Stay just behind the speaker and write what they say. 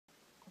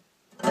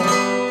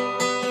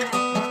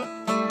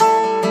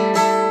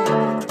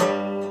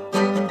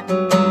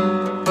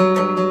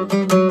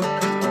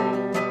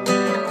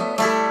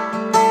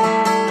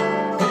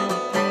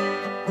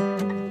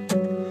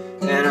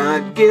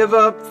give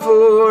up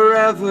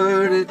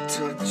forever to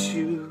touch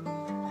you,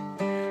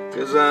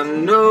 'cause I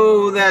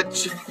know that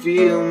you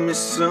feel me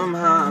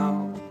somehow.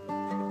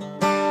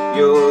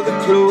 You're the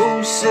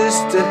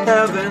closest to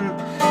heaven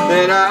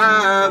that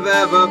I've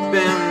ever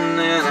been,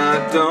 and I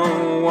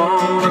don't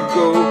wanna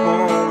go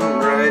home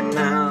right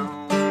now.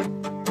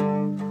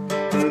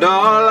 And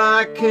all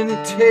I can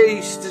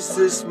taste is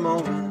this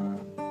moment,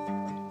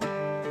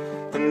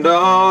 and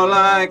all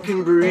I can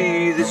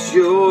breathe is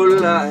your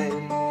light.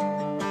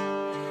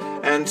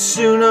 And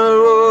sooner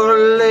or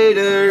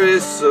later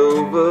it's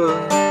over.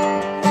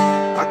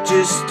 I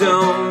just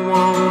don't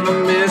wanna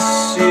miss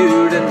you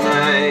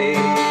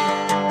tonight.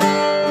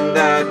 And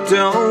I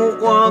don't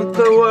want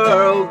the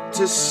world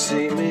to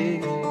see me,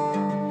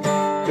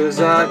 'cause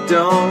I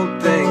don't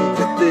think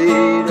that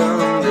they'd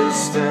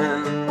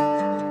understand.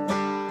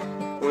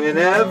 When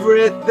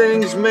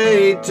everything's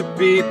made to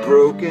be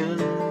broken,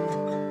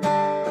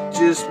 I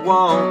just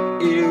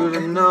want you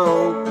to know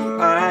who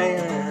I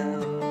am.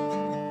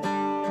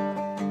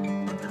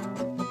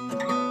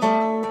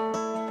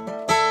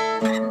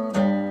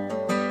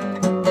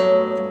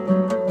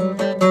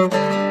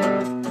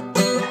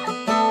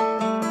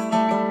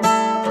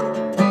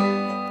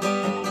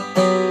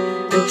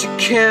 You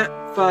can't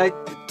fight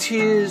the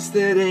tears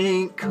that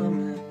ain't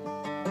coming,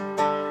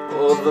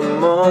 or the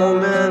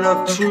moment of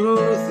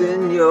truth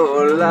in your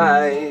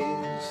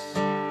lies.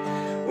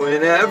 When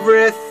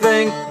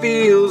everything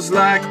feels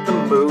like the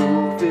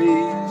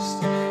movies,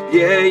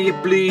 yeah, you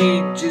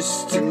bleed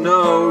just to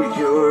know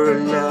you're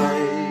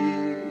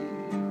alive.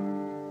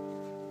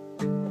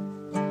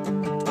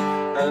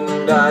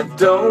 And I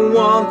don't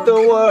want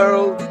the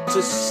world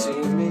to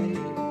see me,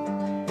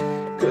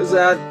 'cause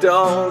I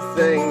don't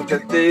think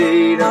that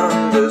they'd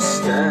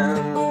understand.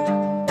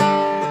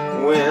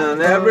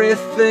 When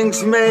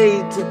everything's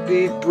made to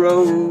be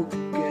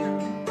broken,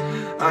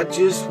 I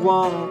just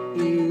want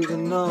you to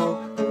know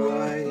who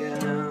I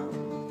am.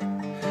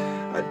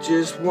 I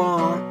just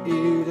want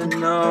you to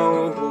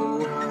know who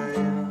I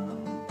am.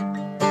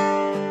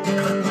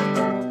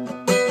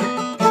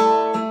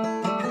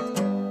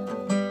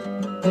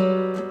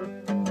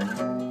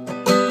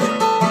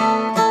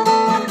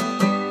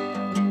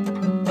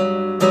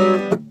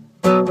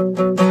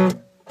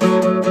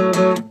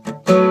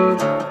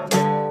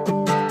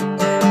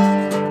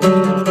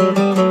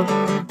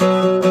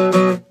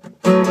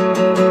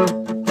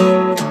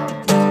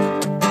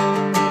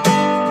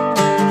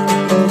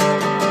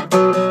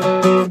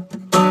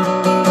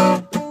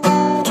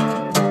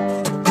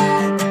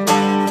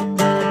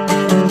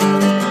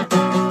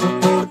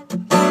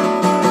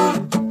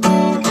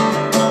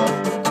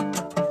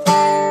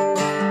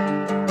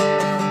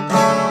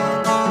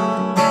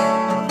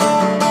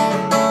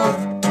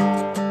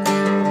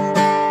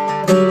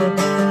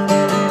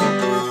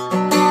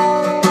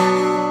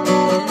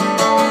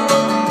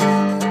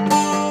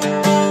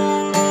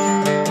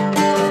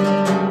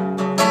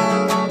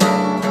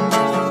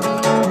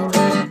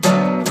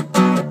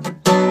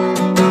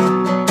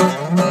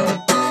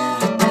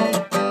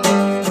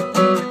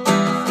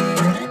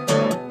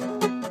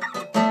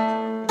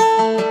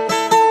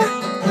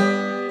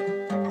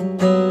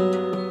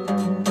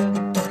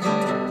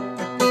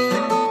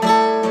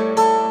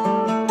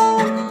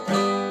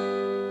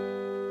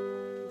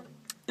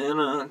 And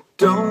I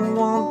don't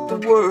want the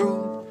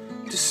world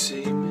to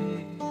see me,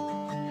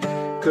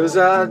 'cause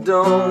I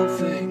don't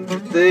think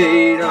that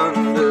they'd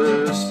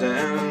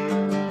understand.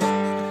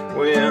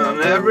 When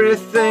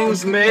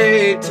everything's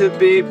made to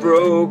be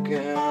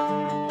broken,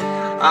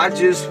 I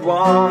just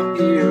want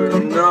you to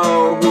know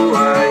who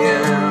I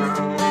am.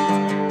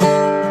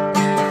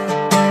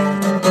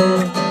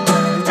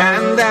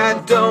 And I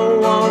don't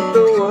want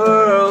the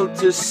world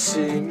to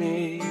see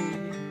me,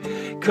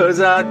 'cause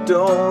I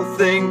don't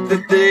think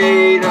that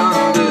they'd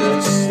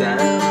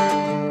understand.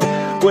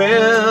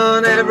 When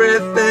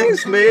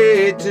everything's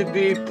made to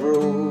be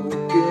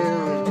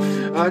broken,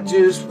 I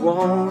just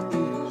want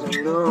you to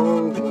know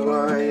who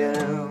I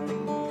am.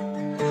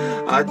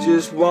 I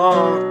just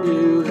want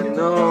you to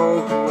know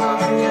who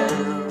I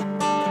am.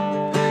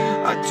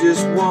 I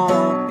just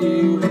want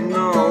you to know